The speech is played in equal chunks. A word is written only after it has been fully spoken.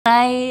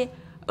I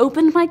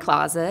opened my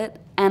closet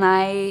and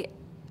I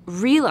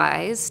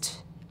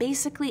realized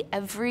basically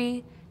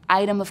every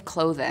item of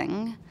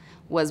clothing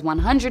was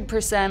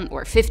 100%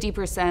 or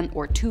 50%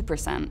 or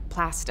 2%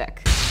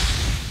 plastic.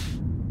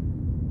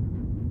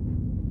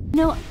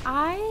 You know,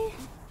 I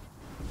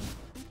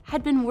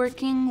had been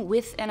working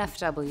with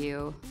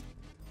NFW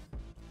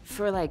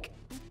for like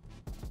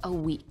a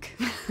week.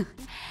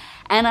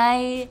 And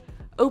I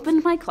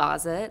opened my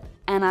closet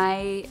and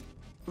I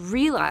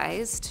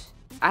realized,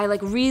 I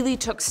really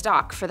took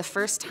stock for the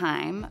first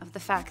time of the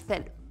fact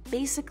that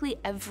basically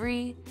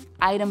every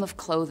item of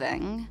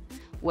clothing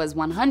was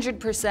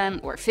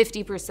 100% or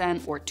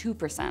 50% or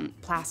 2%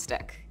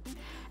 plastic.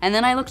 And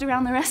then I looked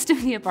around the rest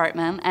of the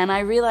apartment and I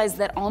realized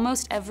that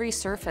almost every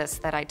surface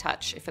that I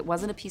touch, if it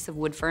wasn't a piece of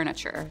wood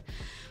furniture,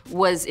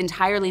 was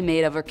entirely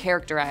made of or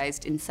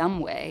characterized in some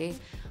way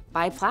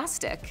by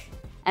plastic.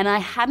 And I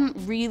hadn't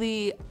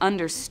really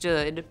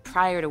understood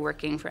prior to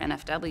working for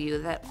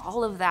NFW that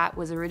all of that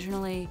was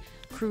originally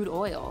crude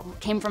oil,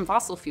 came from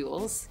fossil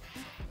fuels,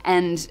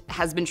 and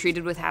has been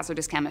treated with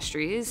hazardous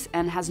chemistries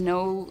and has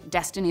no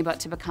destiny but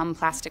to become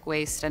plastic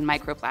waste and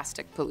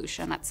microplastic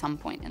pollution at some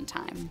point in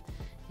time.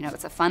 You know,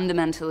 it's a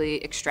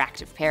fundamentally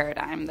extractive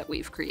paradigm that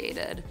we've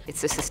created.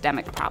 It's a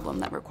systemic problem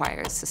that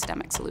requires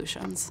systemic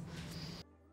solutions.